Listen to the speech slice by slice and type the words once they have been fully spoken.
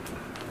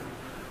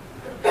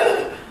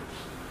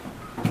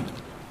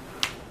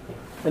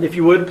And if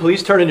you would,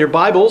 please turn in your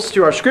Bibles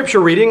to our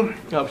scripture reading,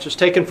 which is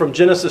taken from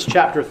Genesis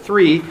chapter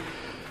 3,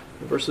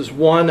 verses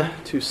 1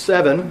 to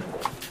 7.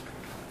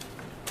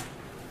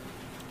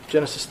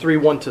 Genesis 3,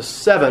 1 to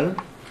 7.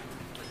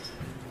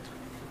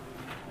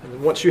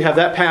 And once you have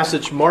that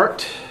passage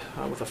marked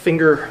with a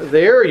finger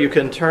there, you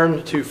can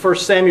turn to 1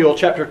 Samuel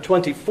chapter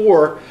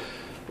 24,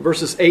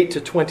 verses 8 to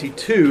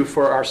 22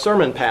 for our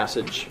sermon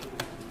passage.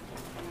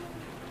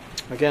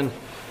 Again,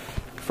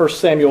 1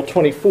 Samuel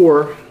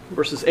 24,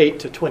 verses 8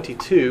 to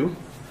 22.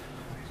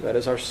 That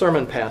is our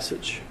sermon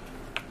passage.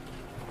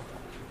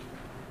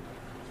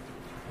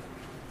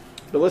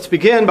 But let's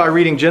begin by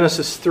reading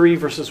Genesis 3,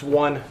 verses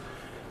 1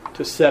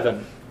 to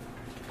 7.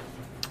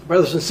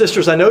 Brothers and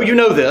sisters, I know you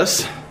know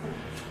this,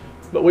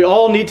 but we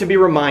all need to be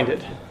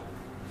reminded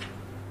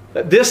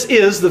that this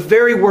is the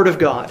very Word of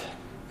God.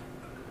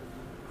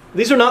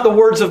 These are not the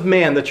words of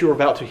man that you are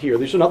about to hear.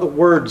 These are not the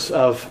words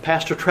of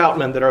Pastor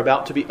Troutman that are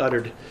about to be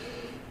uttered.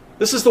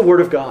 This is the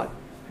Word of God.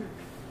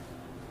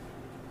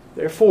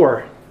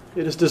 Therefore,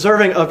 it is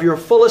deserving of your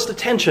fullest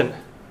attention.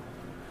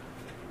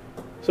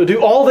 So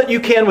do all that you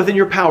can within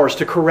your powers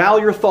to corral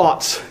your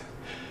thoughts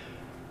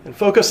and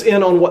focus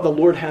in on what the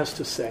Lord has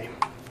to say.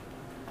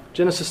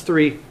 Genesis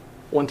 3,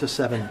 1 to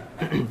 7.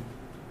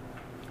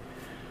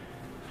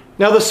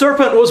 Now the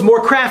serpent was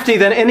more crafty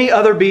than any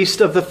other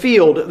beast of the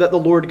field that the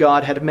Lord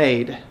God had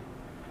made.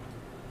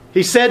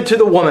 He said to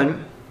the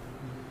woman,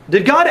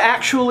 "Did God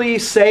actually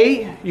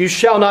say, 'You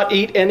shall not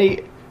eat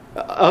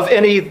of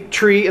any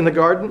tree in the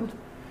garden'?"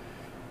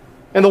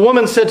 And the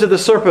woman said to the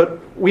serpent,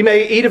 "We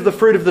may eat of the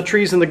fruit of the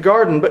trees in the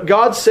garden, but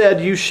God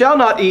said, 'You shall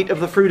not eat of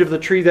the fruit of the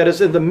tree that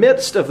is in the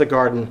midst of the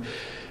garden,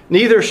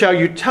 neither shall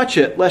you touch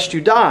it, lest you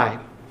die.'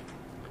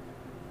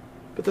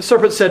 But the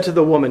serpent said to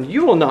the woman,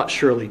 'You will not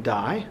surely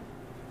die.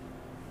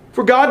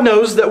 For God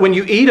knows that when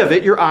you eat of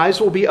it, your eyes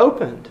will be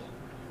opened,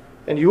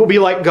 and you will be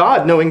like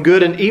God, knowing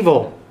good and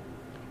evil.'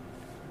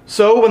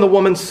 So when the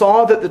woman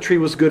saw that the tree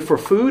was good for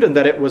food, and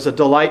that it was a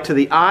delight to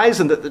the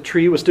eyes, and that the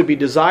tree was to be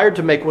desired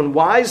to make one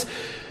wise,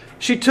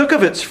 she took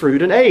of its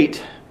fruit and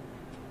ate.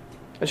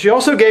 And she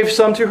also gave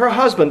some to her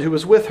husband who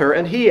was with her,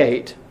 and he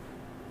ate.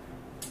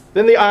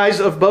 Then the eyes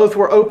of both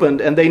were opened,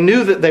 and they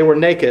knew that they were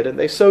naked, and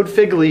they sewed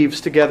fig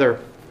leaves together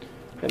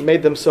and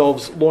made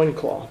themselves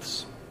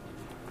loincloths."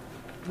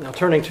 Now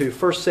turning to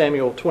 1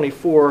 Samuel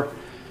 24,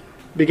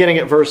 beginning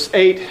at verse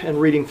 8 and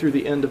reading through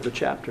the end of the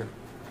chapter.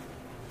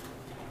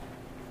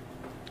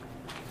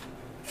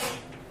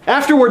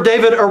 Afterward,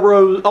 David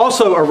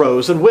also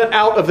arose and went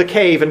out of the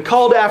cave and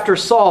called after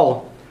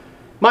Saul,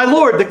 "My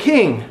lord, the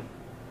king."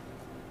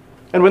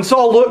 And when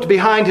Saul looked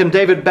behind him,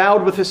 David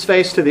bowed with his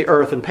face to the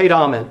earth and paid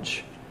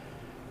homage.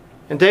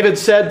 And David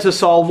said to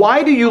Saul,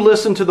 "Why do you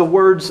listen to the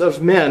words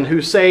of men who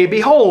say,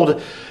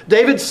 'Behold,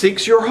 David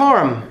seeks your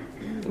harm'?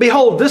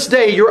 Behold, this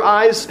day your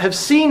eyes have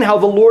seen how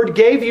the Lord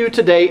gave you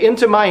today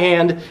into my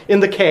hand in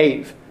the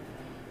cave.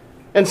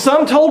 And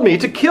some told me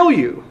to kill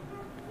you,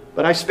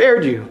 but I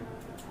spared you.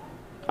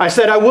 I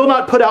said, I will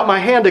not put out my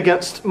hand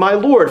against my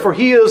Lord, for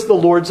he is the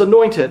Lord's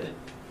anointed.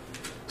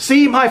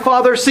 See, my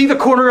father, see the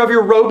corner of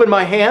your robe in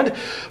my hand.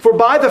 For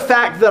by the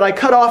fact that I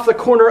cut off the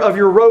corner of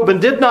your robe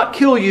and did not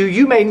kill you,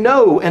 you may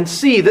know and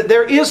see that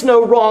there is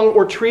no wrong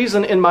or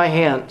treason in my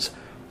hands.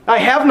 I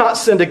have not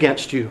sinned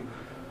against you,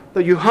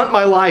 though you hunt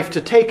my life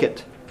to take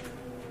it.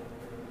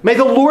 May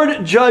the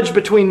Lord judge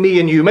between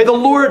me and you. May the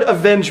Lord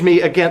avenge me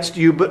against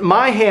you, but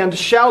my hand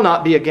shall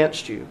not be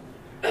against you.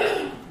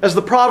 As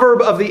the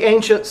proverb of the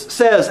ancients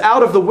says,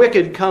 out of the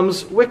wicked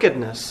comes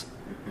wickedness,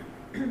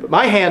 but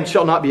my hand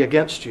shall not be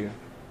against you.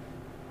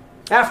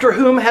 After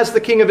whom has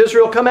the king of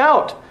Israel come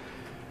out?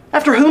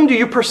 After whom do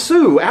you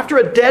pursue? After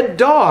a dead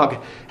dog,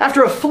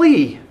 after a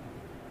flea.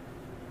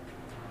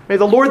 May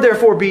the Lord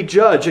therefore be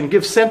judge and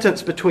give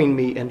sentence between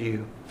me and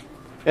you,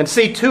 and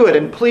see to it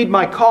and plead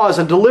my cause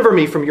and deliver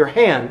me from your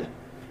hand."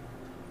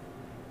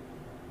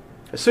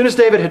 As soon as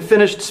David had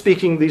finished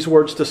speaking these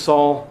words to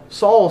Saul,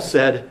 Saul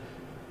said,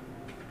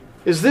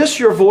 "Is this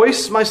your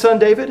voice, my son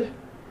David?"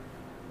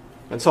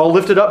 And Saul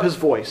lifted up his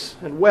voice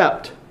and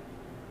wept.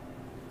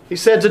 He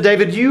said to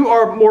David, "You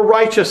are more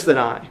righteous than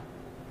I,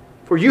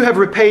 for you have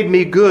repaid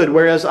me good,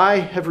 whereas I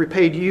have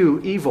repaid you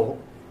evil.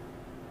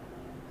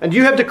 And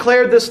you have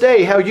declared this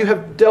day how you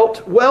have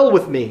dealt well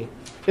with me,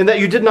 in that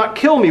you did not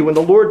kill me when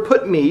the Lord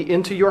put me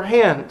into your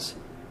hands.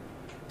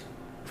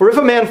 For if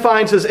a man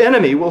finds his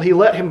enemy, will he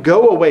let him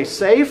go away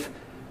safe?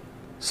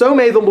 So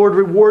may the Lord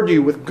reward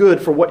you with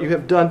good for what you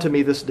have done to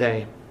me this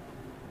day.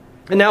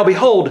 And now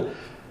behold,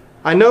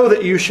 I know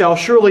that you shall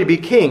surely be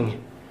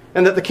king,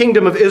 and that the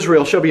kingdom of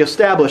Israel shall be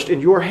established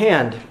in your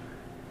hand.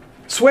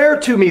 Swear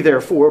to me,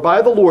 therefore,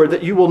 by the Lord,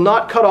 that you will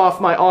not cut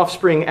off my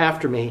offspring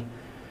after me,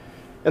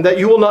 and that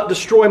you will not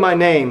destroy my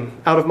name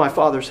out of my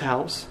father's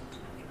house."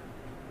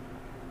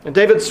 And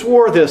David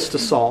swore this to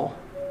Saul.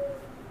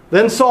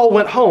 Then Saul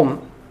went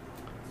home,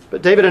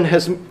 but David and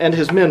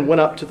his men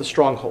went up to the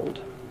stronghold.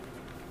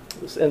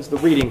 This ends the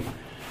reading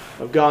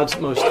of God's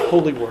most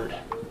holy word.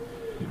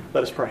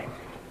 Let us pray.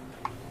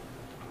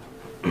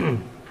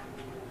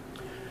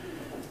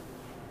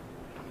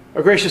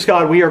 Our gracious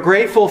God, we are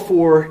grateful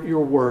for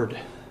your word.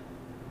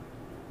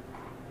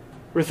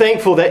 We're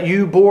thankful that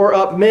you bore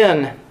up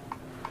men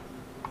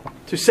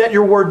to set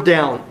your word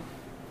down,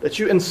 that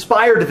you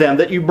inspired them,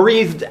 that you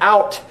breathed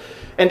out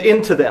and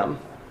into them,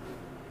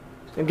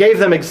 and gave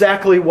them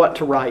exactly what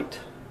to write.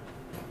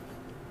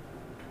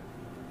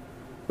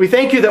 We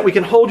thank you that we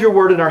can hold your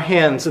word in our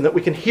hands and that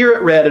we can hear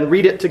it read and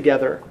read it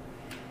together.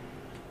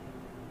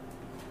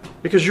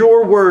 Because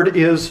your word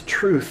is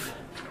truth.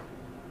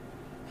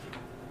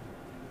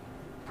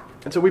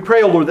 And so we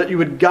pray, O Lord, that you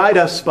would guide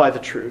us by the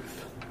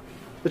truth,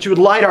 that you would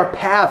light our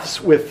paths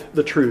with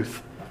the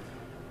truth,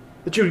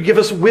 that you would give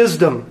us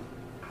wisdom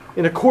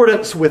in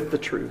accordance with the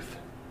truth.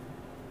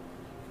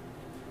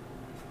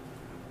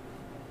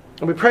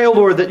 And we pray, O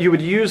Lord, that you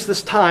would use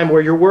this time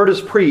where your word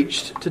is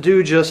preached to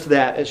do just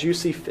that as you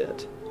see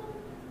fit.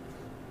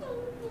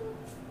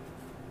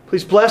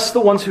 Please bless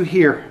the ones who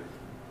hear.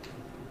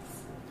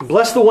 And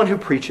bless the one who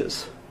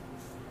preaches.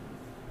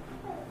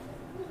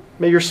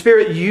 May your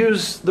Spirit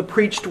use the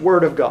preached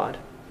word of God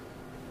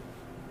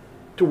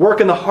to work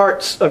in the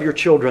hearts of your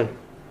children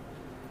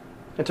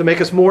and to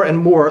make us more and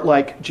more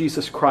like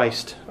Jesus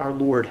Christ, our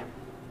Lord.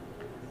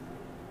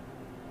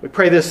 We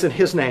pray this in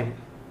his name.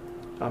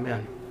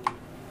 Amen.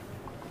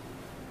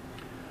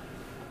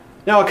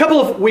 Now, a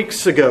couple of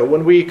weeks ago,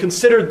 when we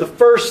considered the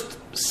first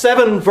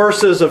 7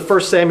 verses of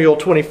 1 Samuel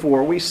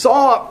 24, we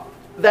saw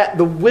that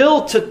the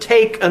will to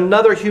take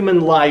another human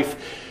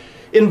life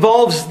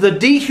involves the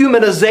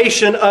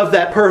dehumanization of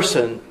that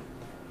person.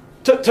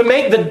 To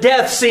make the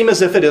death seem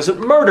as if it isn't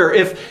murder.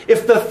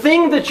 If the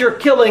thing that you're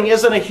killing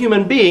isn't a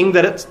human being,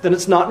 then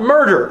it's not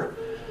murder.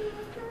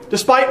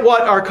 Despite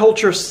what our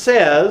culture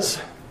says,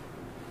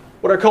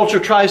 what our culture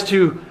tries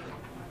to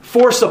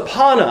force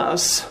upon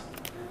us,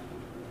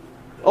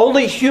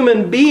 only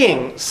human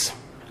beings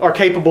are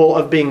capable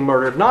of being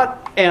murdered,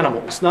 not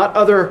animals, not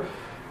other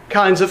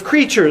kinds of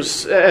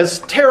creatures, as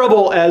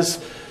terrible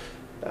as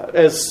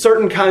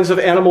certain kinds of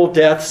animal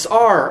deaths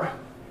are.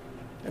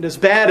 And as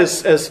bad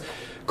as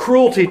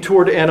cruelty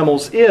toward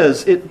animals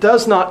is, it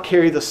does not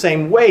carry the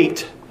same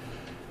weight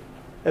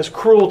as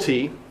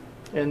cruelty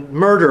and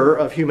murder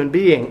of human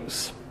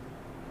beings.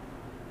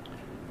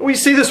 We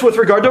see this with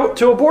regard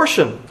to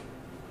abortion,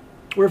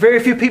 where very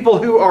few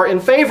people who are in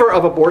favor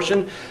of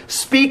abortion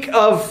speak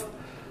of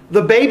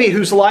the baby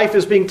whose life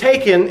is being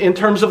taken in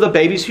terms of the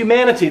baby's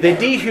humanity. They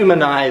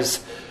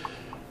dehumanize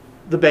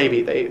the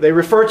baby. They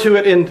refer to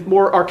it in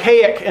more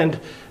archaic and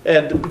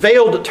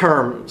veiled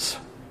terms.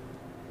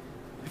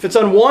 If it's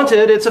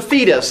unwanted, it's a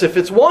fetus. If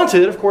it's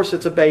wanted, of course,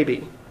 it's a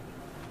baby.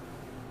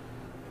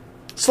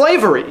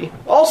 Slavery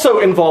also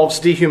involves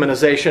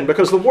dehumanization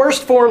because the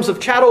worst forms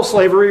of chattel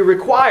slavery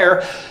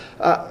require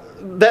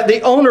that the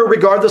owner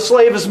regard the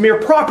slave as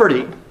mere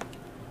property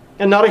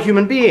and not a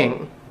human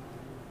being.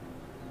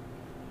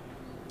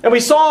 And we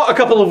saw a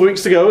couple of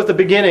weeks ago at the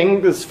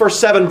beginning, the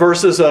first 7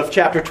 verses of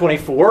chapter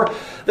 24,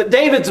 that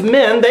David's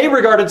men, they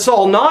regarded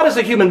Saul not as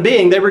a human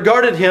being, they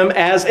regarded him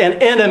as an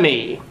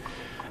enemy,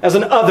 as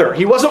an other.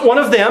 He wasn't one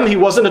of them, he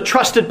wasn't a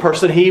trusted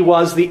person, he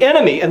was the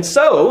enemy. And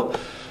so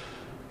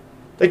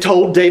they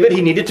told David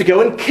he needed to go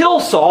and kill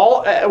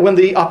Saul when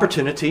the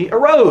opportunity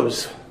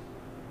arose.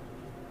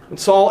 And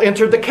Saul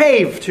entered the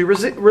cave to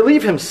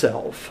relieve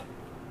himself.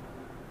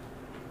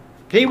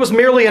 He was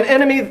merely an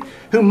enemy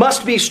who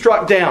must be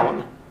struck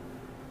down.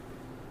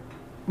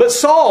 But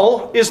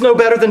Saul is no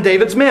better than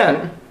David's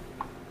men.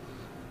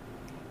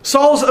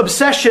 Saul's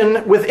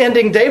obsession with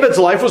ending David's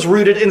life was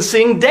rooted in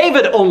seeing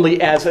David only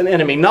as an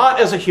enemy, not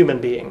as a human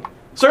being.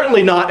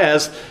 Certainly not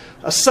as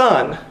a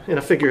son in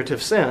a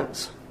figurative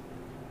sense.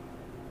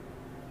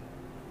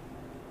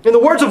 In the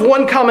words of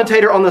one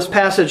commentator on this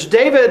passage,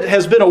 David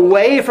has been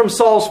away from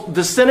Saul's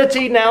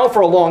vicinity now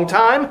for a long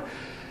time.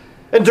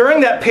 And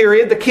during that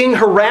period, the king,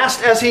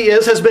 harassed as he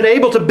is, has been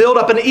able to build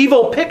up an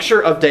evil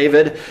picture of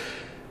David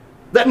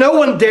that no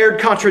one dared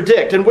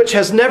contradict and which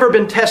has never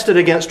been tested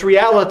against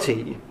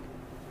reality.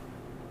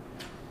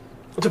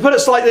 To put it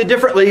slightly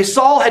differently,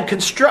 Saul had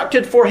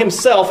constructed for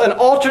himself an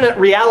alternate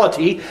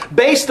reality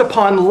based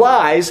upon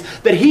lies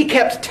that he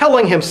kept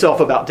telling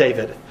himself about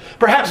David.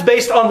 Perhaps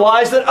based on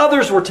lies that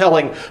others were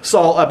telling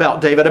Saul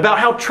about David, about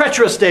how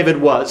treacherous David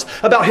was,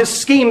 about his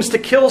schemes to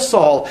kill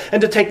Saul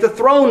and to take the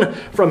throne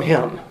from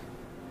him.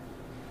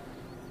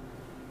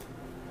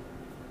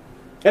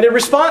 And in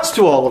response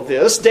to all of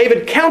this,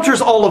 David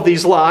counters all of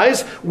these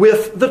lies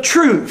with the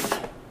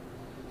truth,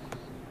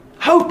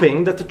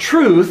 hoping that the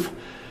truth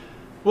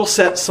will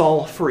set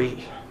Saul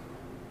free.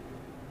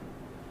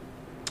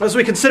 As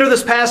we consider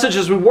this passage,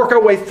 as we work our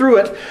way through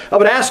it, I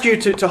would ask you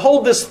to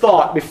hold this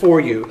thought before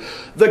you.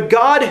 The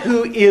God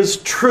who is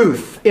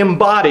truth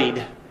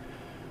embodied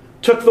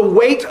took the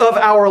weight of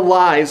our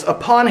lies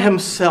upon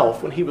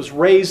himself when he was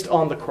raised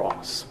on the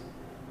cross.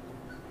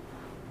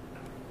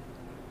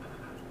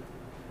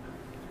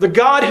 The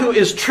God who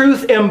is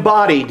truth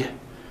embodied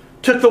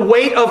took the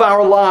weight of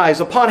our lies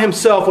upon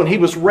himself when he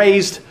was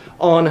raised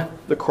on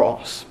the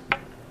cross.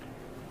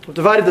 We've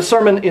divided the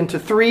sermon into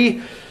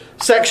 3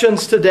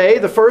 sections today.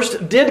 The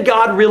first, did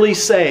God really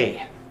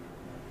say?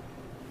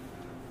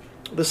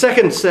 The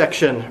second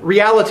section,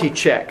 reality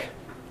check.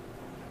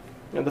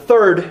 And the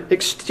third,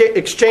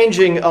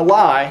 exchanging a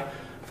lie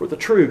for the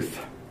truth.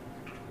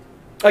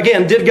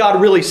 Again, did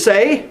God really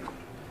say?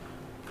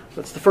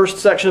 That's the first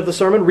section of the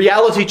sermon.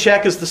 Reality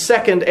check is the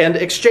second, and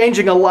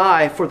exchanging a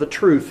lie for the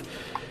truth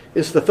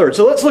is the third.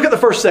 So let's look at the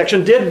first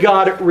section. Did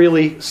God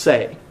really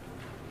say?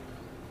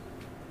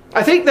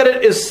 I think that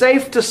it is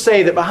safe to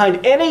say that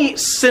behind any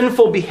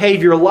sinful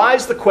behavior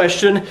lies the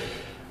question,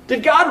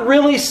 did God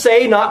really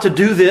say not to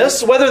do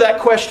this? Whether that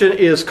question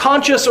is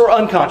conscious or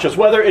unconscious,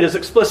 whether it is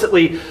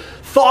explicitly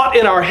thought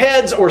in our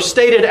heads or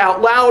stated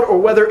out loud, or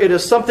whether it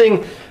is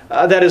something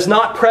that is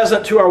not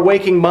present to our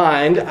waking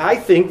mind, I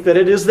think that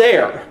it is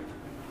there.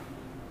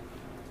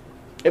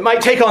 It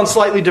might take on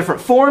slightly different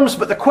forms,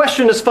 but the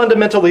question is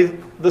fundamentally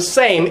the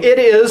same. It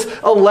is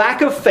a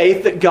lack of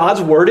faith that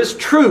God's word is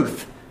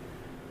truth,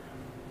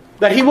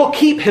 that he will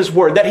keep his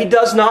word, that he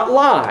does not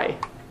lie.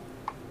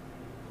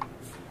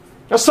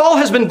 Now, Saul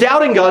has been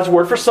doubting God's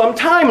word for some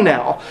time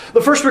now.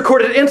 The first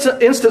recorded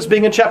instance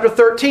being in chapter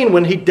 13,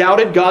 when he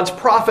doubted God's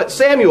prophet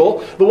Samuel,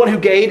 the one who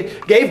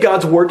gave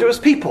God's word to his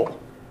people.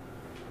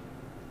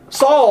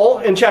 Saul,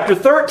 in chapter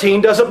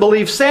 13, doesn't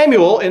believe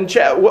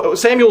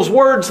Samuel's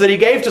words that he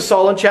gave to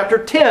Saul in chapter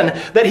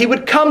 10, that he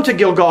would come to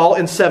Gilgal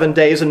in 7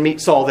 days and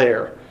meet Saul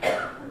there.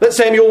 That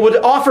Samuel would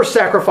offer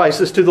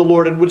sacrifices to the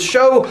Lord and would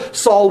show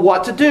Saul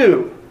what to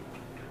do.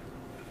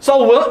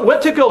 Saul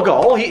went to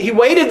Gilgal. He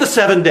waited the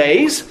 7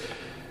 days,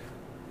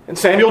 and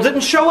Samuel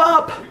didn't show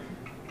up.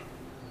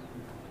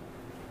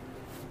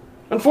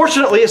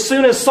 Unfortunately, as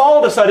soon as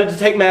Saul decided to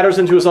take matters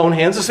into his own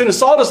hands, as soon as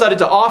Saul decided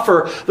to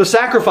offer the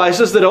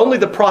sacrifices that only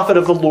the prophet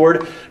of the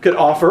Lord could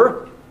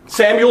offer,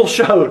 Samuel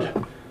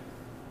showed.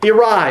 He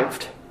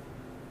arrived.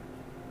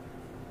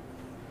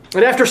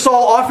 And after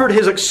Saul offered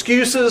his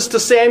excuses to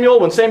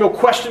Samuel, when Samuel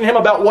questioned him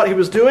about what he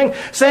was doing,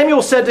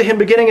 Samuel said to him,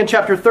 beginning in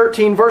chapter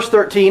 13, verse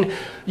 13,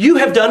 "You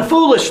have done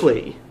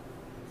foolishly.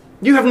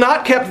 You have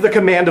not kept the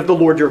command of the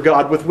Lord your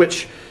God with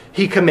which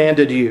he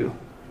commanded you.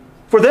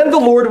 For then the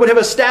Lord would have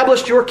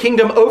established your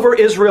kingdom over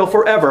Israel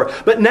forever.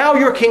 But now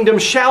your kingdom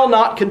shall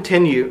not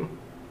continue.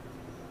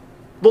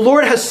 The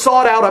Lord has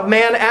sought out a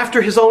man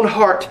after his own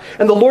heart,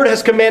 and the Lord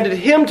has commanded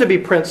him to be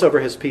prince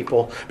over his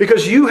people,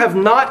 because you have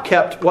not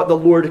kept what the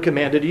Lord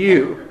commanded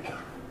you."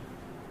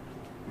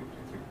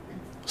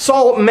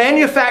 Saul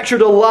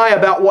manufactured a lie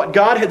about what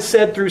God had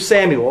said through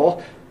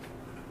Samuel,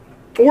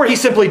 or he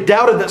simply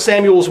doubted that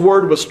Samuel's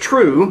word was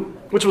true,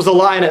 which was a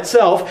lie in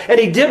itself, and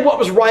he did what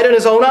was right in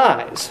his own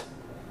eyes.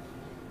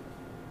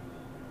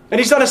 And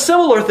he's done a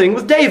similar thing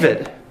with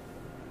David.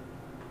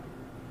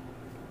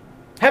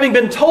 Having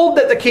been told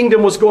that the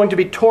kingdom was going to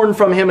be torn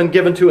from him and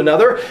given to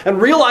another,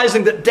 and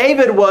realizing that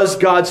David was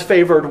God's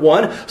favored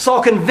one,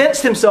 Saul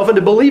convinced himself into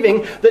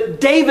believing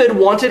that David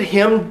wanted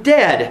him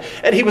dead,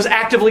 and he was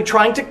actively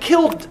trying to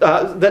kill,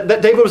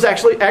 that David was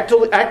actually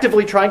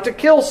actively trying to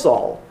kill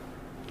Saul.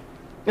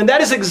 And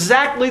that is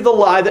exactly the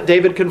lie that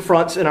David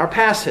confronts in our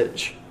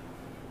passage.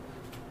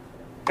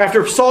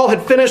 After Saul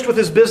had finished with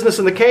his business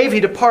in the cave,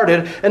 he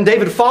departed, and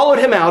David followed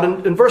him out.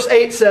 And verse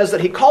 8 says that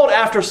he called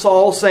after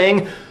Saul,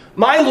 saying,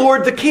 "My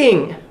Lord the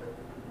king."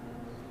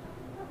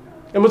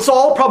 And when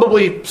Saul,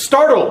 probably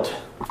startled,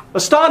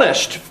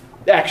 astonished,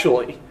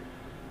 actually,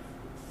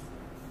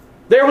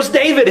 there was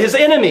David, his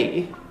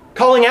enemy,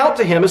 calling out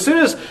to him. As soon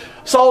as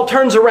Saul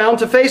turns around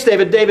to face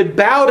David, David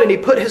bowed and he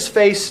put his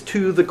face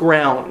to the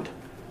ground.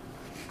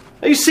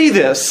 Now you see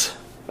this,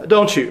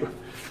 don't you?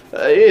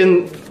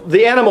 In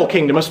the animal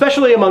kingdom,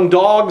 especially among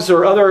dogs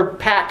or other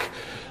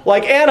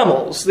pack-like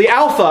animals. The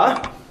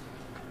alpha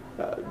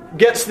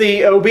gets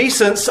the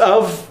obeisance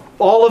of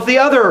all of the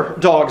other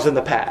dogs in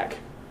the pack.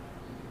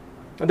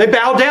 And they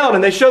bow down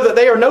and they show that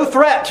they are no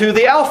threat to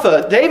the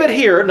alpha. David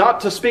here,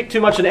 not to speak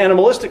too much in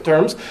animalistic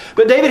terms,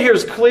 but David here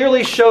is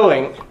clearly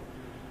showing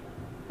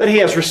that he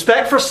has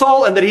respect for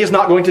Saul and that he is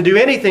not going to do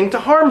anything to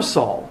harm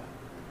Saul.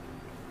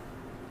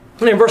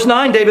 And in verse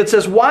 9, David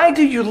says, "Why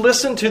do you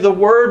listen to the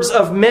words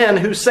of men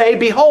who say,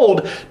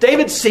 'Behold,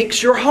 David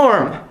seeks your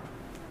harm'?"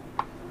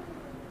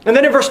 And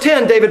then in verse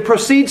 10, David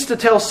proceeds to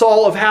tell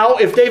Saul of how,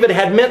 if David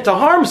had meant to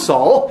harm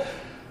Saul,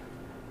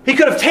 he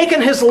could have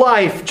taken his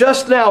life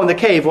just now in the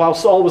cave while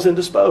Saul was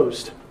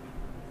indisposed.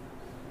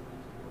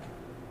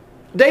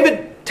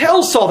 David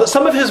tells Saul that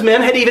some of his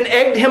men had even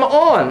egged him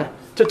on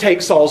to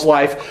take Saul's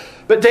life.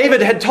 But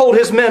David had told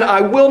his men,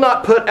 "I will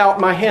not put out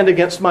my hand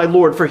against my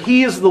Lord, for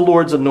he is the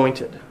Lord's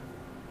anointed."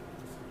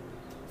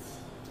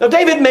 Now,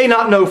 David may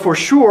not know for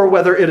sure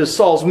whether it is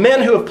Saul's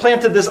men who have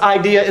planted this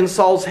idea in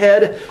Saul's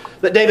head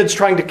that David's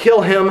trying to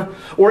kill him,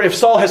 or if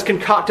Saul has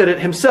concocted it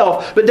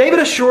himself. But David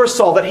assures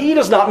Saul that he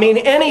does not mean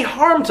any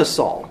harm to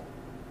Saul.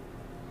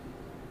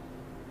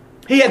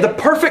 He had the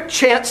perfect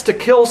chance to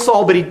kill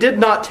Saul, but he did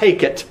not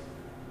take it.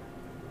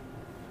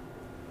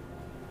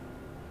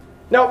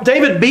 Now,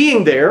 David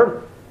being there,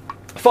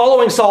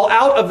 following Saul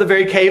out of the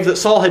very cave that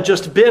Saul had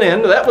just been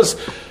in, that was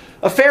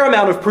a fair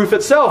amount of proof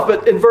itself.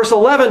 But in verse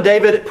 11,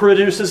 David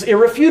produces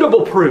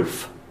irrefutable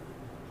proof.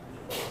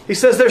 He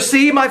says there,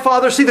 "See, my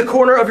father, see the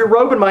corner of your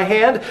robe in my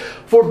hand.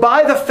 For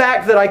by the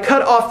fact that I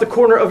cut off the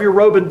corner of your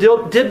robe and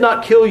did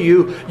not kill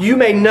you, you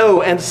may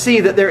know and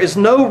see that there is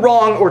no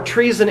wrong or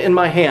treason in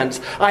my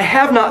hands. I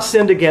have not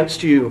sinned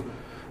against you,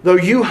 though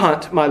you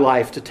hunt my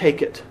life to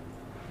take it."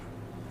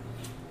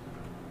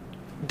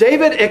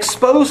 David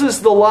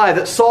exposes the lie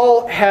that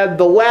Saul had built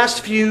the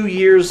last few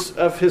years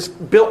of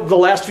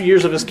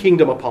his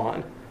kingdom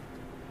upon.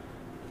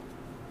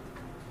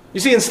 You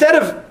see, instead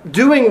of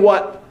doing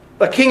what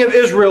a king of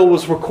Israel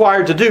was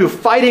required to do,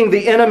 fighting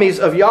the enemies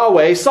of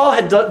Yahweh, Saul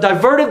had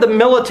diverted the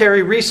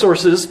military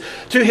resources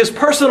to his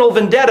personal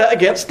vendetta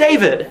against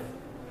David.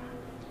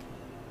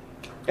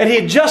 And he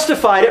had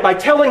justified it by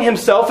telling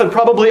himself and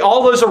probably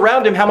all those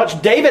around him how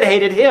much David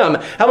hated him,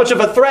 how much of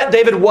a threat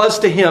David was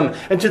to him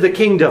and to the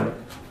kingdom.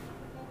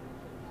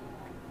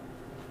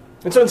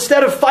 And so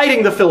instead of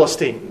fighting the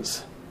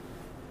Philistines,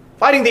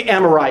 fighting the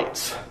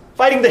Amorites,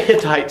 fighting the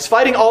Hittites,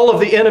 fighting all of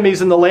the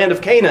enemies in the land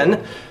of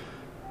Canaan,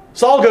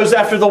 Saul goes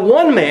after the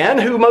one man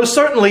who most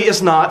certainly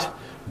is not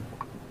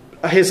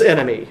his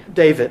enemy,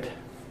 David.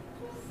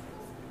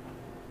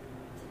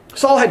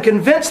 Saul had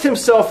convinced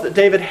himself that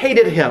David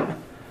hated him,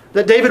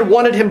 that David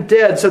wanted him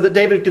dead so that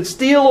David could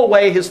steal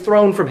away his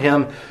throne from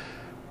him.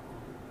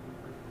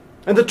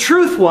 And the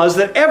truth was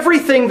that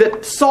everything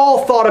that Saul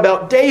thought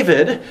about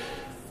David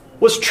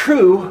was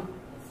true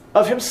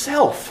of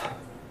himself.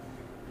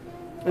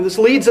 And this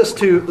leads us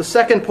to the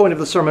second point of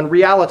the sermon,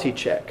 reality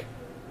check.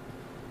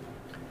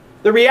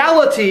 The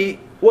reality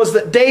was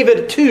that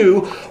David,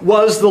 too,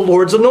 was the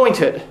Lord's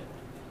anointed.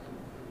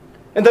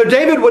 And though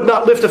David would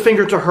not lift a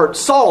finger to hurt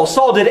Saul,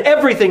 Saul did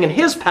everything in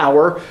his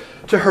power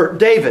to hurt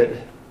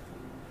David.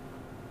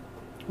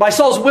 By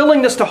Saul's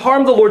willingness to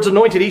harm the Lord's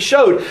anointed, he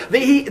showed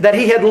that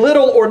he had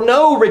little or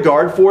no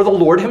regard for the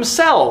Lord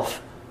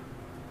himself.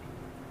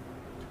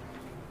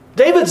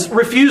 David's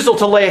refusal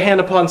to lay a hand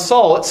upon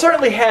Saul, it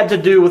certainly had to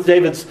do with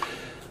David's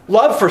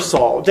love for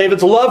Saul,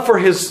 David's love for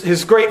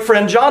his great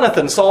friend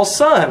Jonathan, Saul's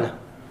son.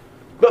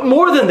 But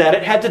more than that,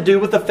 it had to do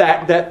with the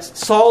fact that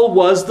Saul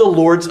was the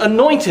Lord's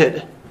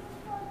anointed.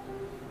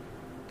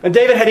 And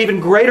David had even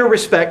greater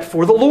respect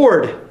for the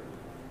Lord.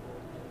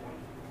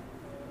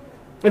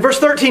 In verse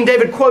 13,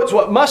 David quotes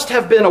what must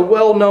have been a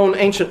well-known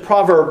ancient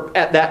proverb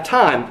at that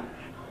time.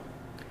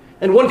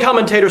 And one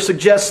commentator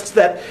suggests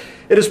that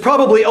it is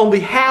probably only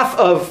half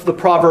of the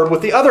proverb,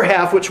 with the other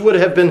half, which would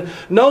have been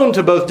known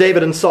to both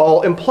David and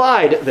Saul,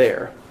 implied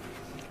there.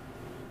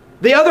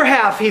 The other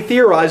half, he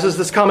theorizes,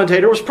 this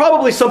commentator, was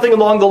probably something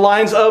along the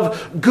lines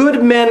of,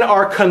 "Good men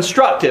are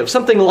constructive,"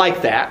 something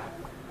like that,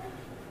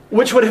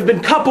 which would have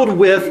been coupled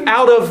with,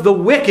 "Out of the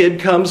wicked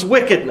comes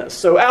wickedness."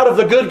 So out of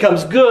the good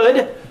comes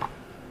good,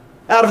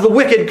 out of the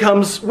wicked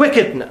comes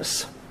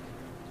wickedness.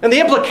 And the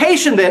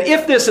implication then,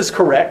 if this is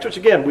correct, which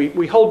again,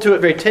 we hold to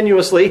it very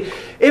tenuously,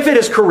 if it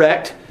is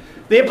correct,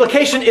 the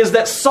implication is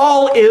that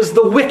Saul is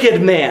the wicked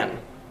man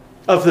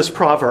of this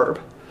proverb.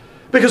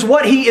 Because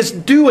what he is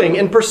doing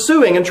and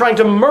pursuing and trying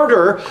to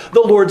murder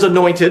the Lord's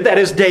anointed, that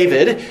is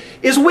David,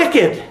 is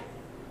wicked.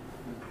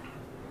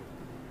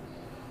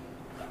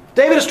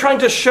 David is trying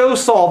to show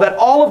Saul that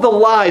all of the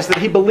lies that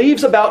he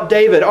believes about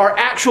David are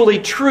actually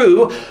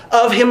true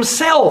of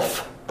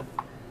himself.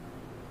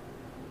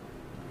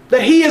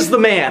 That he is the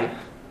man,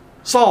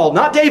 Saul,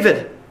 not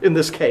David in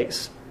this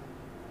case.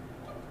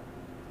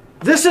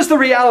 This is the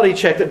reality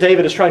check that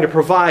David is trying to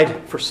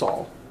provide for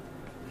Saul.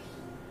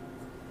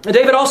 And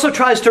David also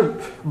tries to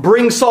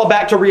bring Saul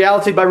back to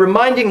reality by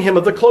reminding him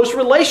of the close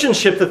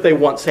relationship that they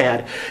once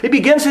had. He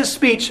begins his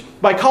speech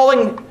by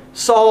calling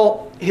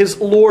Saul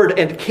his Lord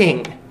and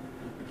King.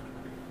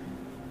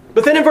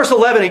 But then in verse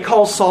 11, he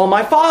calls Saul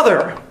my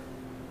father.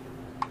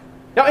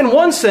 Now, in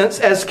one sense,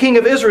 as king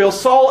of Israel,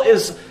 Saul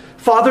is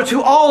father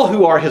to all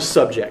who are his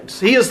subjects.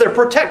 He is their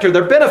protector,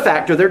 their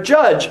benefactor, their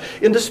judge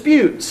in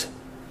disputes.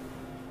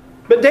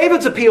 But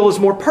David's appeal is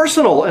more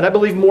personal and I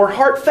believe more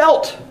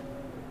heartfelt.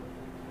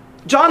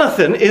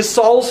 Jonathan is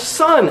Saul's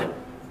son,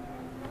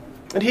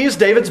 and he is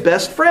David's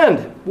best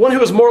friend, one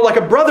who is more like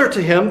a brother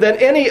to him than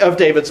any of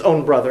David's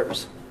own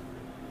brothers.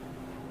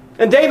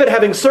 And David,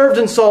 having served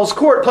in Saul's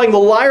court, playing the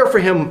lyre for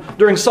him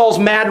during Saul's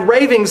mad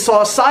ravings,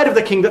 saw a side of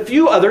the king that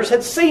few others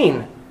had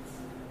seen.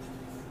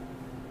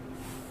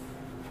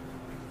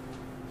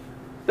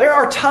 There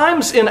are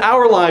times in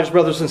our lives,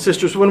 brothers and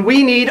sisters, when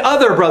we need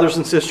other brothers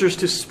and sisters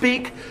to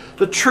speak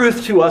the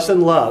truth to us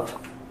in love.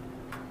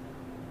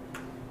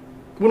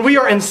 When we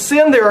are in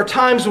sin, there are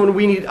times when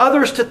we need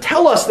others to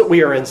tell us that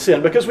we are in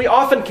sin, because we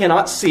often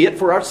cannot see it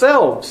for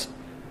ourselves.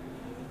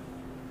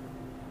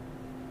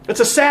 It's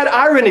a sad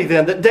irony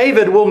then that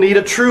David will need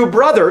a true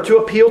brother to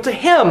appeal to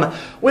him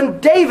when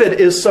David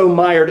is so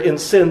mired in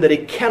sin that he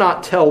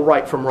cannot tell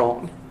right from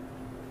wrong.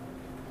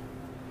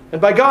 And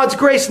by God's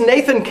grace,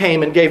 Nathan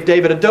came and gave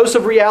David a dose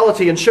of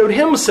reality and showed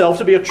himself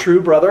to be a true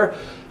brother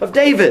of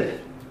David.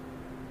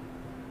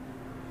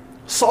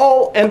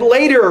 Saul and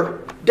later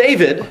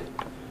David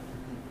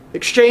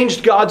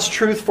exchanged God's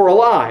truth for a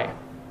lie.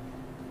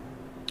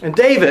 And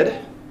David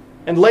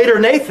and later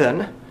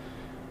Nathan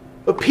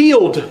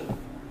appealed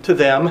to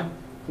them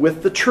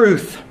with the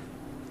truth.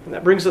 And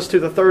that brings us to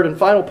the third and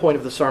final point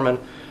of the sermon,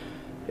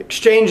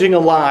 exchanging a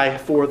lie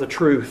for the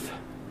truth.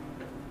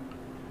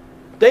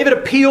 David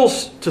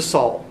appeals to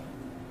Saul.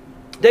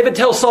 David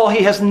tells Saul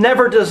he has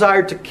never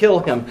desired to kill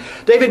him.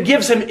 David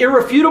gives him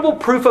irrefutable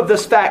proof of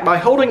this fact by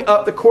holding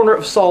up the corner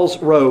of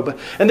Saul's robe.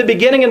 And then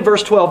beginning in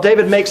verse 12,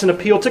 David makes an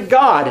appeal to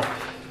God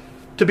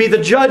to be the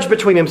judge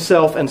between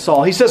himself and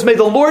Saul. He says, "May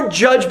the Lord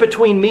judge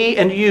between me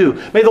and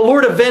you. May the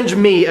Lord avenge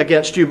me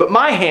against you, but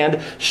my hand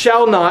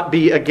shall not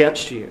be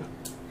against you."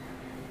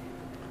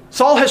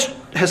 Saul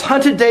has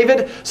hunted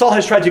David. Saul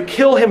has tried to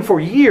kill him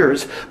for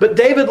years, but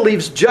David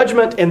leaves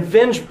judgment and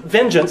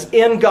vengeance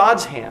in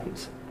God's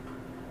hands.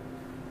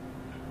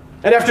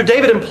 And after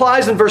David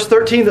implies in verse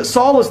 13 that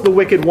Saul is the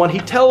wicked one, he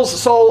tells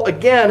Saul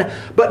again,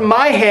 "But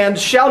my hand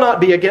shall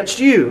not be against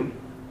you."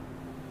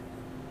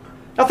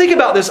 Now think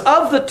about this.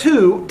 Of the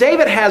two,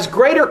 David has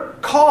greater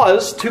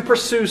cause to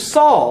pursue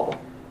Saul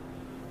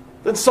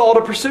than Saul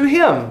to pursue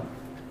him.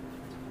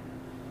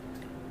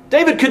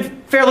 David could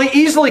fairly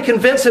easily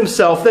convince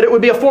himself that it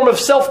would be a form of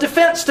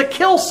self-defense to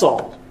kill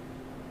Saul.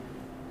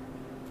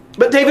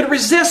 But David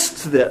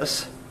resists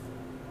this.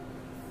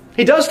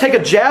 He does take a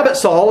jab at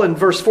Saul in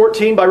verse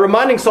 14 by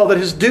reminding Saul that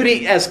his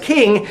duty as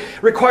king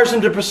requires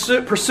him to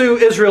pursue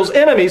Israel's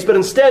enemies, but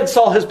instead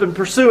Saul has been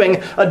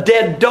pursuing a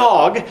dead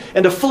dog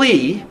and a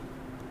flea,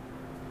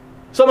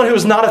 someone who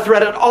is not a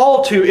threat at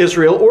all to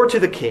Israel or to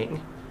the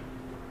king.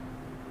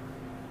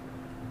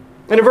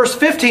 And in verse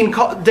 15,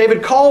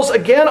 David calls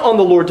again on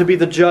the Lord to be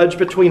the judge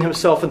between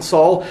himself and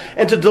Saul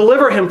and to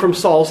deliver him from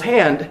Saul's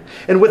hand.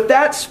 And with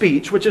that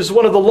speech, which is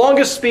one of the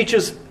longest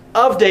speeches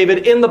of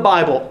David in the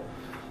Bible,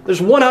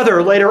 there's one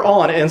other later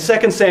on in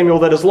 2 Samuel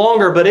that is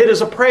longer, but it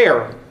is a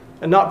prayer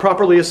and not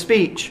properly a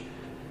speech.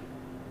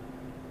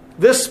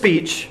 This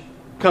speech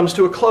comes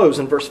to a close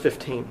in verse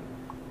 15.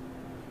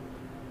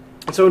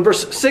 And so in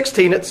verse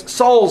 16, it's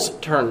Saul's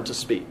turn to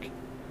speak.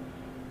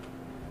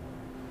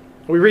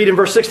 We read in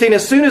verse 16,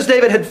 "As soon as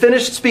David had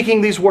finished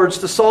speaking these words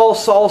to Saul,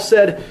 Saul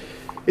said,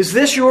 'Is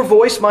this your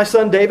voice, my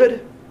son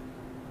David?'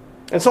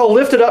 And Saul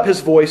lifted up his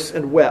voice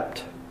and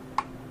wept."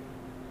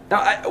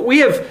 Now, we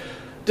have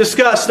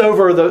discussed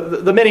over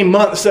the many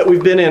months that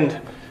we've been in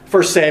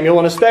 1 Samuel,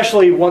 and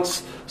especially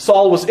once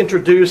Saul was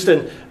introduced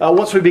and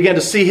once we began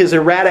to see his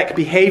erratic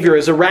behavior,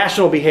 his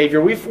irrational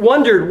behavior, we've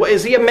wondered,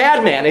 is he a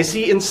madman? Is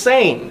he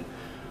insane?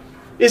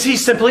 Is he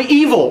simply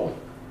evil?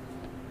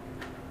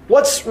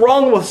 What's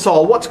wrong with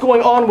Saul? What's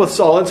going on with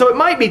Saul? And so it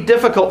might be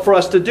difficult for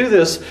us to do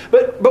this,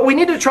 but we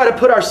need to try to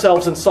put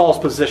ourselves in Saul's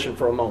position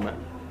for a moment.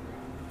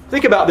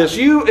 Think about this.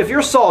 If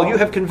you're Saul, you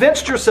have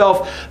convinced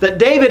yourself that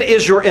David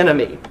is your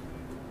enemy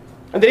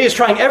and that he is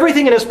trying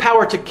everything in his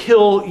power to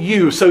kill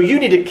you. So you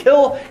need to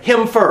kill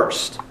him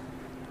first.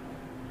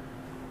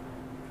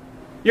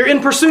 You're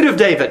in pursuit of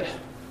David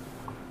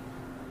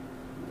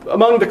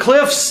among the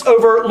cliffs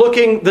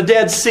overlooking the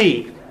Dead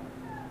Sea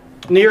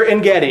near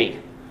En-Gedi.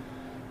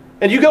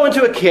 And you go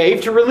into a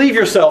cave to relieve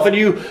yourself, and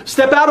you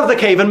step out of the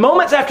cave, and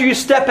moments after you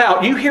step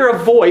out, you hear a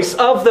voice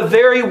of the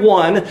very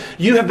one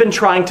you have been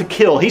trying to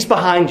kill. He's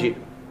behind you.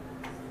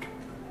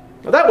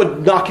 Now that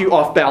would knock you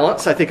off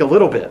balance, I think, a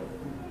little bit.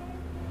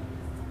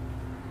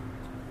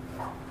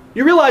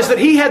 You realize that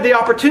he had the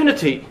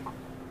opportunity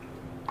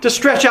to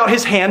stretch out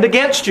his hand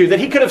against you, that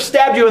he could have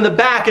stabbed you in the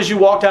back as you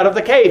walked out of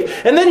the cave.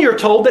 And then you're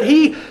told that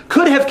he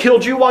could have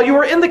killed you while you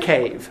were in the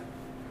cave,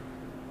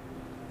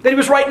 that he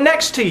was right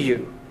next to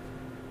you,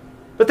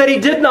 but that he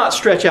did not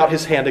stretch out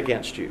his hand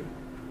against you.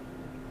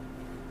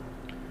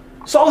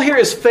 Saul here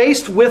is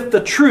faced with the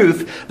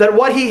truth that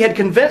what he had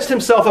convinced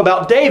himself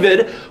about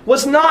David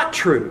was not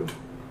true.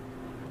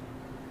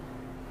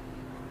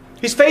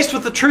 He's faced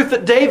with the truth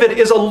that David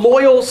is a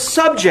loyal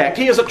subject.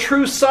 He is a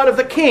true son of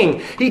the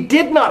king. He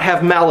did not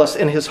have malice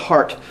in his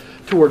heart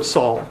towards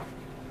Saul.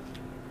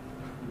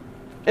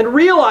 And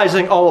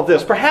realizing all of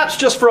this, perhaps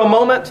just for a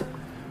moment,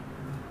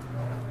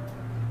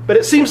 but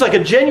it seems like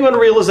a genuine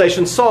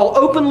realization, Saul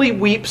openly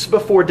weeps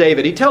before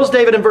David. He tells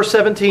David in verse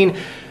 17,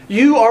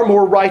 "You are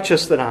more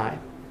righteous than I,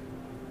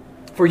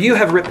 for you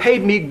have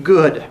repaid me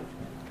good,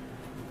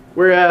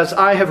 whereas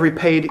I have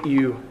repaid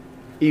you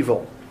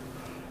evil."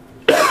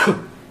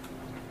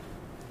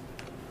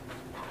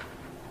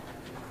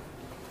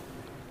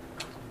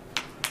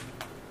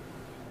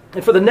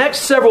 And for the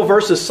next several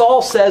verses,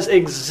 Saul says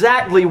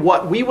exactly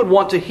what we would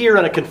want to hear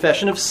in a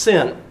confession of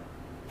sin.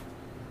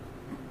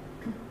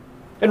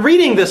 And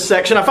reading this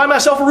section, I find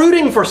myself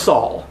rooting for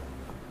Saul.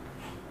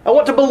 I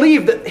want to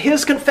believe that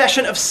his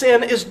confession of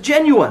sin is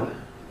genuine.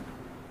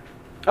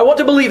 I want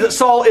to believe that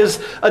Saul is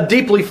a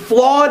deeply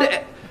flawed,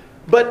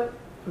 but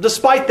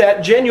despite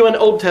that, genuine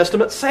Old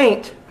Testament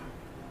saint.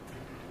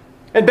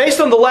 And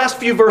based on the last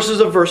few verses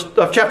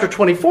of chapter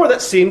 24,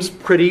 that seems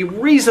pretty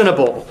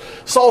reasonable.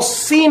 Saul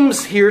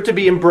seems here to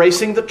be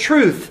embracing the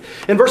truth.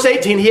 In verse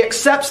 18, he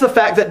accepts the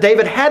fact that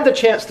David had the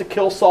chance to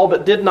kill Saul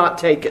but did not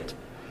take it.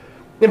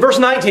 In verse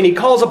 19, he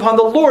calls upon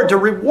the Lord to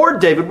reward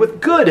David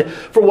with good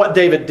for what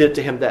David did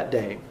to him that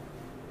day.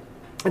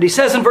 And he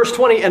says in verse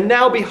 20, "And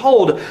now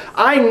behold,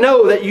 I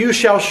know that you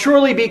shall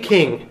surely be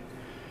king,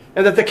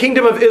 and that the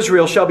kingdom of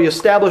Israel shall be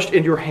established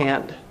in your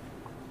hand.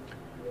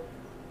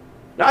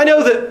 Now, I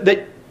know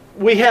that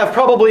we have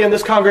probably in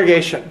this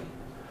congregation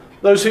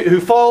those who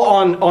fall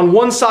on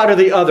one side or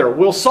the other.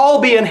 Will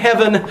Saul be in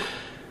heaven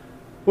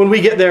when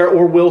we get there,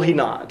 or will he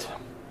not?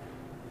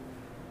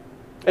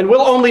 And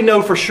we'll only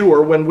know for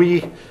sure when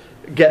we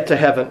get to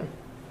heaven.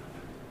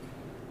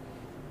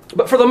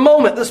 But for the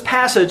moment, this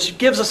passage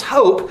gives us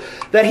hope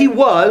that he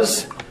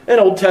was an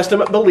Old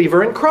Testament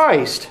believer in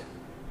Christ.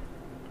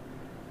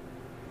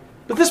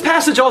 But this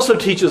passage also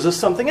teaches us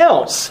something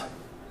else.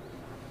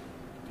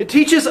 It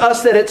teaches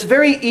us that it's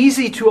very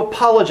easy to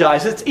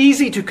apologize. It's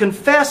easy to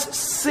confess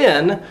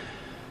sin,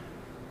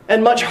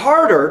 and much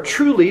harder,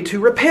 truly, to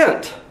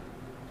repent.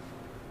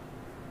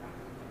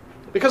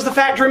 Because the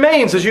fact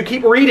remains, as you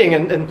keep reading,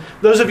 and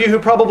those of you who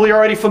probably are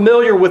already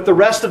familiar with the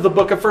rest of the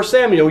book of 1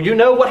 Samuel, you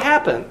know what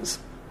happens.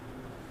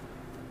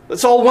 That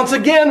Saul once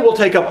again will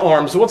take up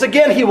arms. Once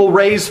again he will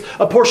raise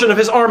a portion of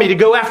his army to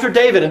go after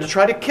David and to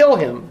try to kill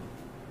him.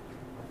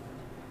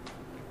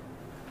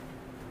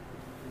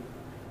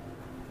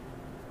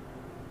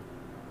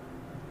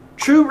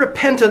 True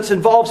repentance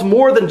involves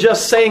more than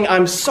just saying,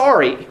 I'm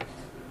sorry.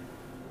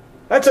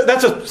 That's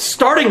a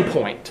starting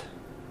point.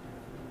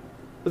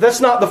 But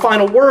that's not the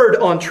final word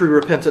on true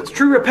repentance.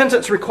 True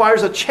repentance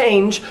requires a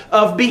change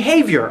of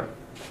behavior.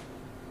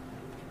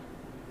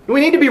 We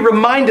need to be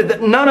reminded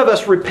that none of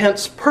us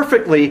repents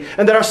perfectly,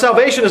 and that our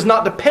salvation is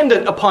not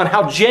dependent upon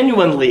how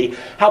genuinely,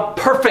 how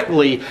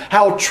perfectly,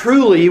 how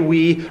truly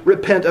we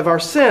repent of our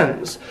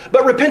sins.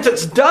 But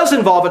repentance does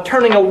involve a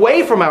turning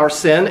away from our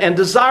sin and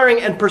desiring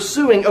and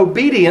pursuing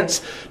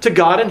obedience to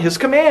God and His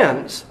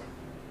commands.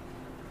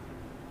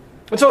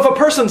 And so if a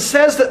person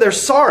says that they're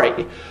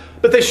sorry,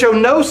 but they show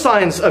no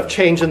signs of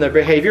change in their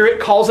behavior, it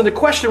calls into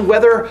question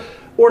whether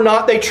or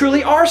not they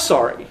truly are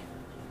sorry.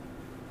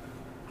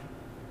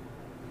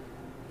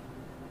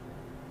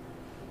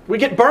 We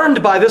get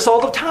burned by this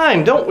all the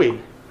time, don't we?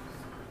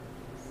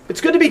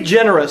 It's good to be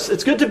generous.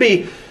 It's good to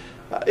be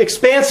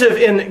expansive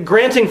in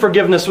granting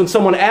forgiveness when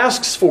someone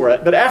asks for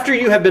it. But after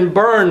you have been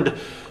burned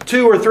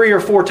 2 or 3 or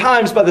 4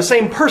 times by the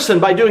same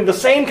person, by doing the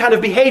same kind of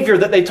behavior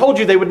that they told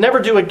you they would never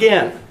do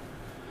again,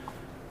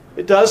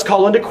 it does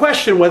call into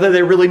question whether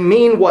they really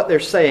mean what they're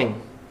saying.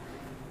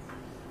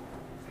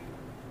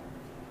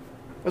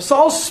 Now,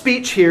 Saul's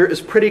speech here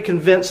is pretty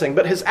convincing,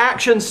 but his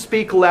actions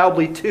speak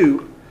loudly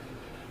too.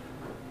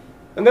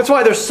 And that's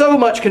why there's so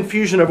much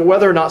confusion over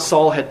whether or not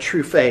Saul had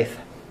true faith.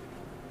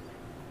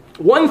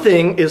 One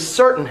thing is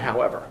certain,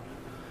 however.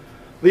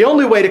 The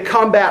only way to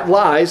combat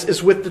lies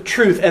is with the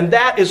truth, and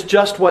that is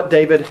just what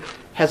David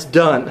has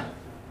done.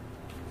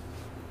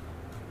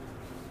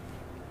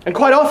 And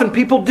quite often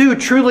people do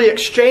truly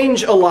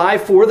exchange a lie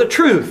for the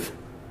truth.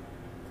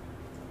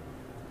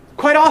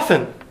 Quite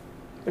often.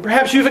 And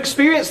perhaps you've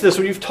experienced this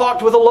when you've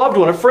talked with a loved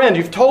one, a friend.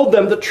 You've told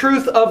them the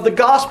truth of the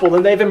gospel,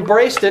 and they've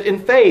embraced it in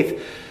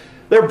faith.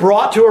 They're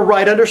brought to a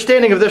right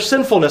understanding of their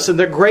sinfulness and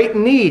their great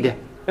need,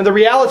 and the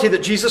reality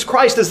that Jesus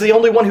Christ is the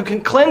only one who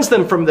can cleanse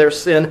them from their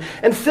sin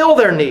and fill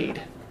their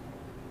need.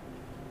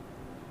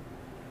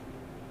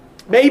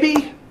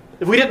 Maybe,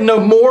 if we didn't know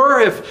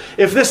more, if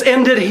this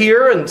ended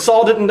here and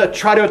Saul didn't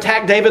try to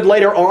attack David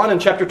later on in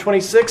chapter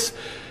 26,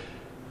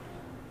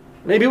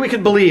 maybe we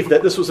could believe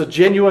that this was a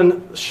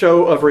genuine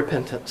show of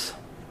repentance.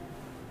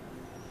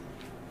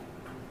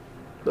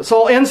 But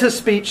Saul ends his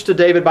speech to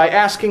David by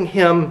asking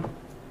him,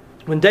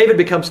 when David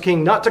becomes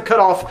king, not to cut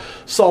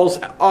off Saul's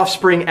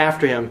offspring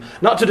after him,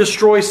 not to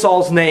destroy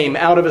Saul's name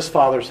out of his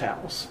father's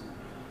house.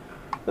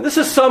 Now, this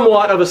is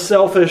somewhat of a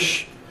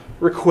selfish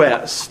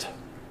request,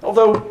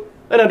 although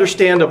an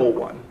understandable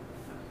one.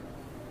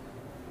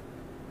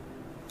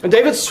 And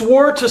David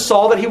swore to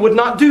Saul that he would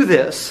not do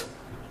this.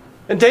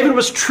 And David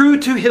was true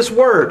to his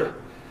word.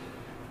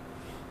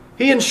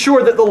 He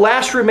ensured that the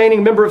last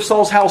remaining member of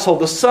Saul's household,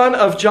 the son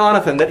of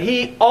Jonathan, that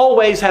he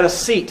always had a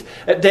seat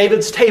at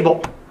David's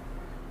table.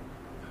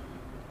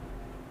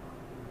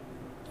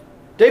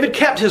 David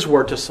kept his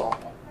word to Saul.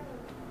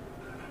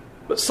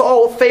 But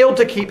Saul failed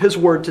to keep his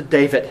word to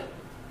David.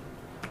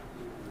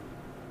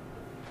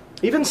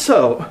 Even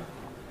so,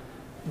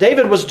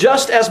 David was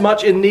just as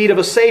much in need of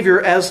a Savior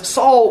as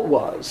Saul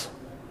was.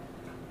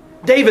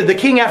 David, the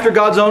king after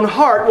God's own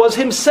heart, was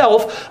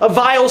himself a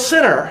vile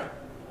sinner.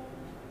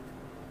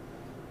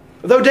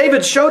 Though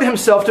David showed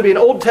himself to be an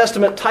Old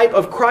Testament type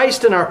of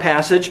Christ in our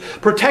passage,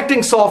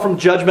 protecting Saul from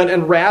judgment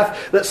and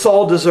wrath that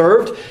Saul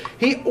deserved,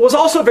 he was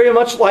also very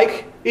much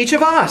like each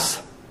of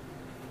us,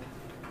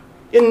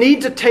 in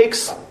need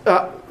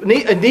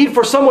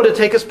for someone to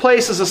take his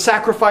place as a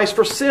sacrifice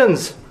for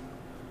sins.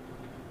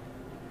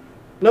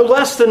 No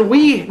less than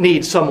we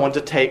need someone to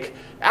take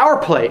our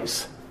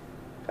place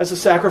as a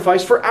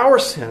sacrifice for our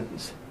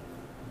sins.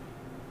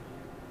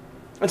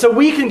 And so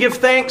we can give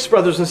thanks,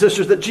 brothers and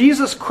sisters, that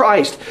Jesus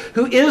Christ,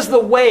 who is the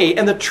way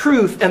and the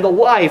truth and the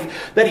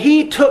life, that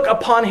He took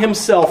upon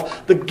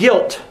Himself the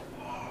guilt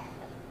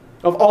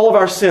of all of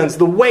our sins,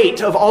 the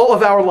weight of all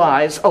of our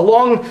lies,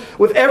 along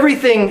with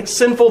everything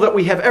sinful that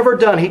we have ever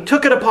done. He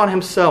took it upon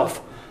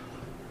Himself.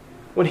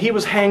 when he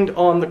was hanged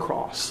on the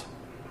cross.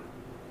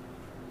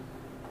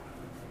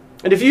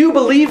 And if you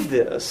believe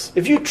this,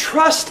 if you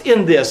trust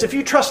in this, if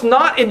you trust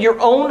not in your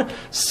own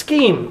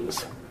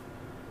schemes,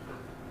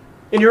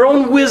 in your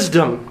own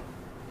wisdom,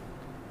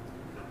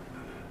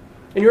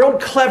 in your own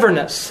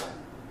cleverness,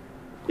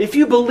 if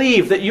you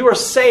believe that you are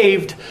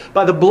saved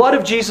by the blood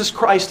of Jesus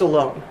Christ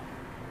alone,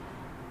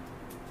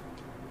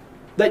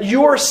 that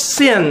your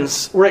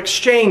sins were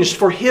exchanged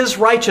for his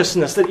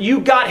righteousness, that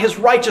you got his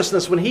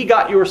righteousness when he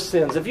got your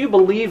sins, if you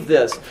believe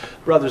this,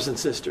 brothers and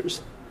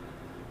sisters,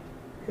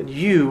 then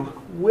you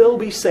will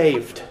be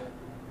saved.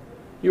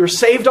 You are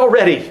saved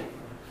already.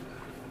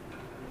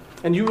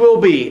 And you will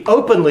be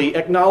openly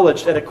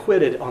acknowledged and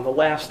acquitted on the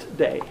last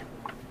day.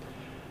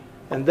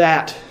 And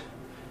that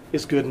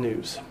is good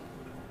news.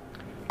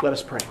 Let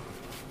us pray.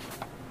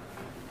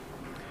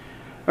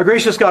 Our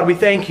gracious God, we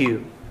thank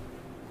you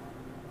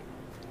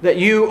that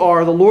you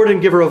are the Lord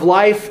and giver of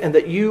life, and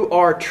that you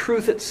are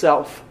truth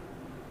itself.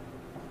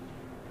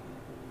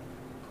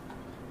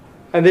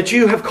 And that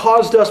you have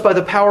caused us by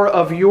the power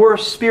of your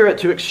Spirit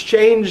to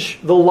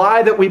exchange the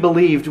lie that we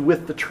believed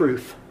with the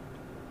truth.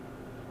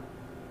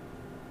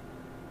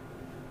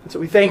 And so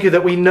we thank you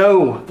that we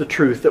know the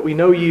truth, that we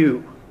know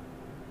you.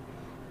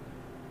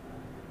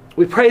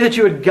 We pray that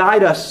you would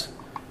guide us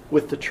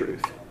with the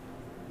truth,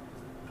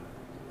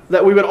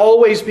 that we would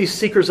always be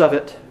seekers of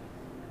it.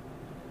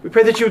 We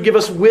pray that you would give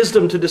us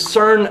wisdom to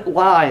discern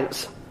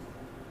lies.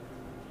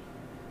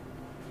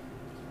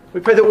 We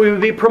pray that we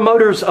would be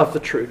promoters of the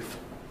truth,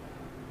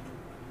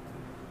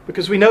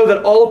 because we know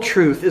that all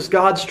truth is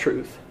God's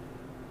truth.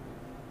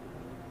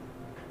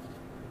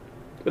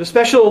 But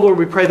especially, Lord,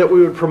 we pray that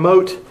we would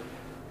promote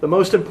the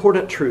most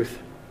important truth,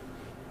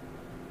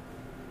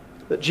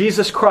 that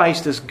Jesus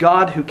Christ is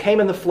God who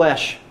came in the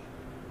flesh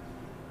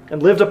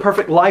and lived a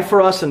perfect life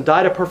for us and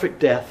died a perfect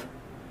death,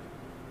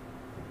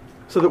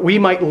 so that we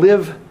might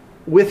live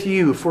with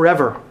you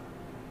forever.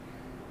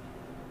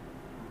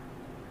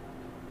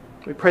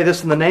 We pray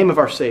this in the name of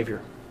our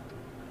Savior.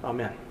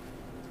 Amen.